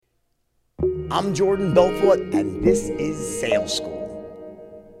I'm Jordan Belfort, and this is Sales School.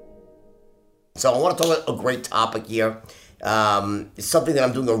 So I want to talk about a great topic here. It's something that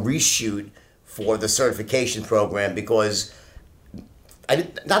I'm doing a reshoot for the certification program because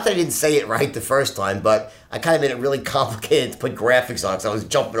not that I didn't say it right the first time, but I kind of made it really complicated to put graphics on because I was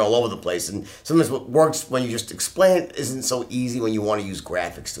jumping all over the place. And sometimes what works when you just explain it isn't so easy when you want to use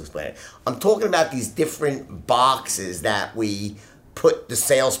graphics to explain it. I'm talking about these different boxes that we put the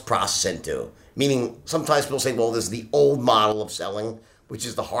sales process into. Meaning sometimes people say, well, there's the old model of selling, which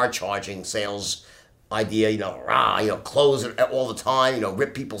is the hard charging sales idea, close it all the time,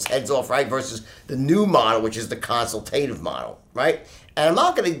 rip people's heads off, right? Versus the new model, which is the consultative model, right? And I'm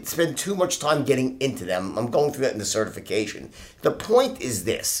not going to spend too much time getting into them. I'm going through that in the certification. The point is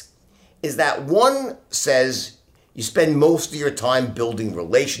this, is that one says you spend most of your time building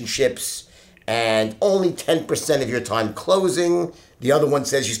relationships and only 10% of your time closing. The other one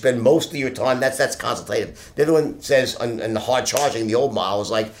says you spend most of your time, that's consultative. The other one says, in the hard charging, the old model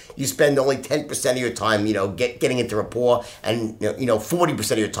is like you spend only 10% of your time, getting into rapport and,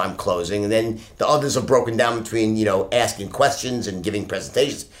 40% of your time closing. And then the others are broken down between, asking questions and giving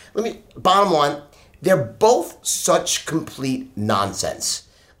presentations. Bottom line, they're both such complete nonsense.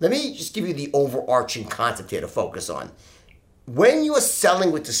 Let me just give you the overarching concept here to focus on. When you are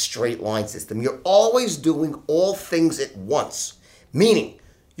selling with the straight line system, you're always doing all things at once. Meaning,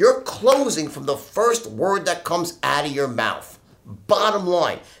 you're closing from the first word that comes out of your mouth. Bottom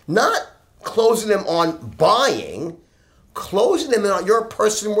line. Not closing them on buying, closing them on you're a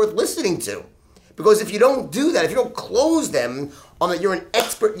person worth listening to. Because if you don't do that, if you don't close them on that you're an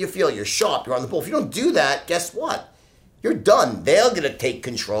expert in your field, you're sharp, you're on the ball. If you don't do that, guess what? You're done. They're going to take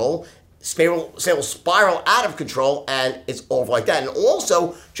control. Sales will spiral out of control, and it's over like that. And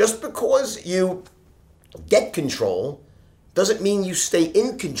also, just because you get control doesn't mean you stay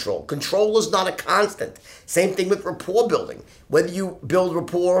in control. Control is not a constant. Same thing with rapport building. Whether you build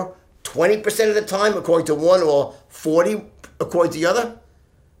rapport 20% of the time according to one or 40 according to the other,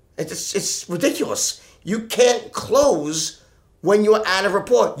 it's ridiculous. You can't close when you're out of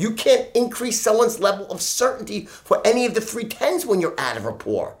rapport. You can't increase someone's level of certainty for any of the 310s when you're out of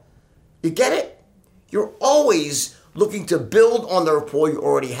rapport. You get it? You're always looking to build on the rapport you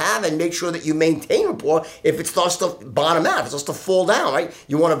already have and make sure that you maintain rapport if it starts to bottom out, if it starts to fall down, right?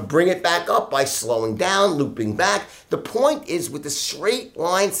 You want to bring it back up by slowing down, looping back. The point is with the straight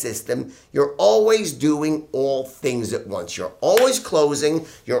line system, you're always doing all things at once. You're always closing.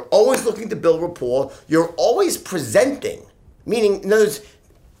 You're always looking to build rapport. You're always presenting, meaning, in other words,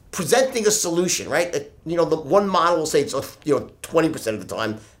 presenting a solution, right? The one model will say it's 20% of the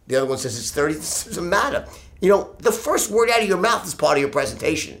time. The other one says it's 30. It doesn't matter. The first word out of your mouth is part of your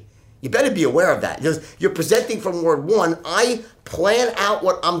presentation. You better be aware of that. You're presenting from word one. I plan out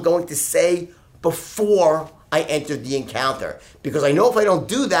what I'm going to say before I enter the encounter. Because I know if I don't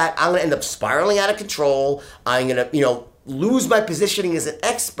do that, I'm going to end up spiraling out of control. I'm going to, lose my positioning as an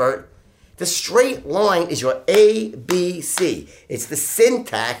expert. The straight line is your ABC. It's the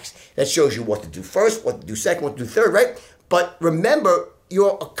syntax that shows you what to do first, what to do second, what to do third, right? But remember,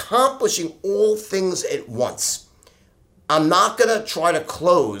 you're accomplishing all things at once. I'm not going to try to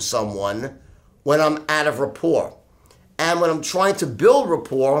close someone when I'm out of rapport. And when I'm trying to build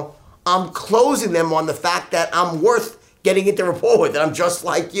rapport, I'm closing them on the fact that I'm worth getting into rapport with, that I'm just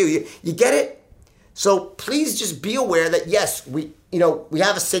like you. You get it? So please just be aware that, yes, we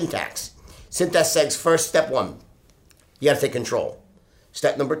have a syntax. Syntax says first, step one, you got to take control.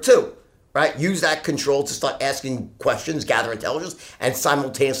 Step number two, right? Use that control to start asking questions, gather intelligence, and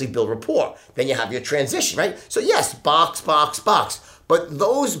simultaneously build rapport. Then you have your transition, right? So yes, box. But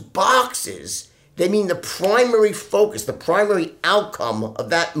those boxes, they mean the primary focus, the primary outcome of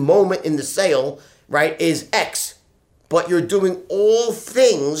that moment in the sale, right, is X. But you're doing all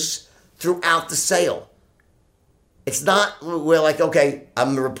things throughout the sale. It's not, we're like, okay, I'm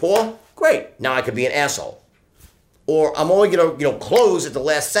in rapport, great. Now I could be an asshole. Or I'm only going to, close at the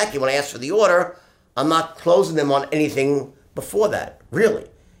last second when I ask for the order. I'm not closing them on anything before that, really.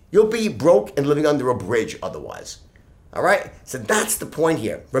 You'll be broke and living under a bridge otherwise. All right? So that's the point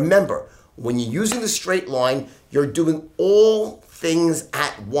here. Remember, when you're using the straight line, you're doing all things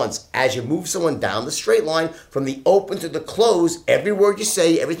at once. As you move someone down the straight line, from the open to the close, every word you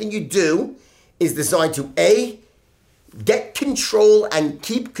say, everything you do is designed to A, get control and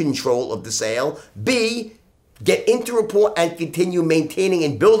keep control of the sale. B, get into rapport and continue maintaining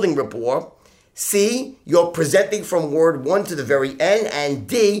and building rapport. C, you're presenting from word one to the very end. And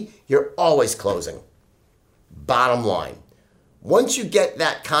D, you're always closing. Bottom line. Once you get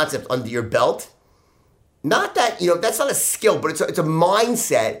that concept under your belt, not that, that's not a skill, but it's a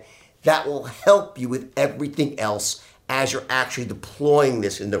mindset that will help you with everything else as you're actually deploying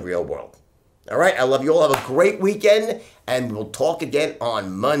this in the real world. All right, I love you all. Have a great weekend, and we'll talk again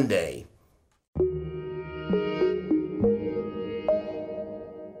on Monday.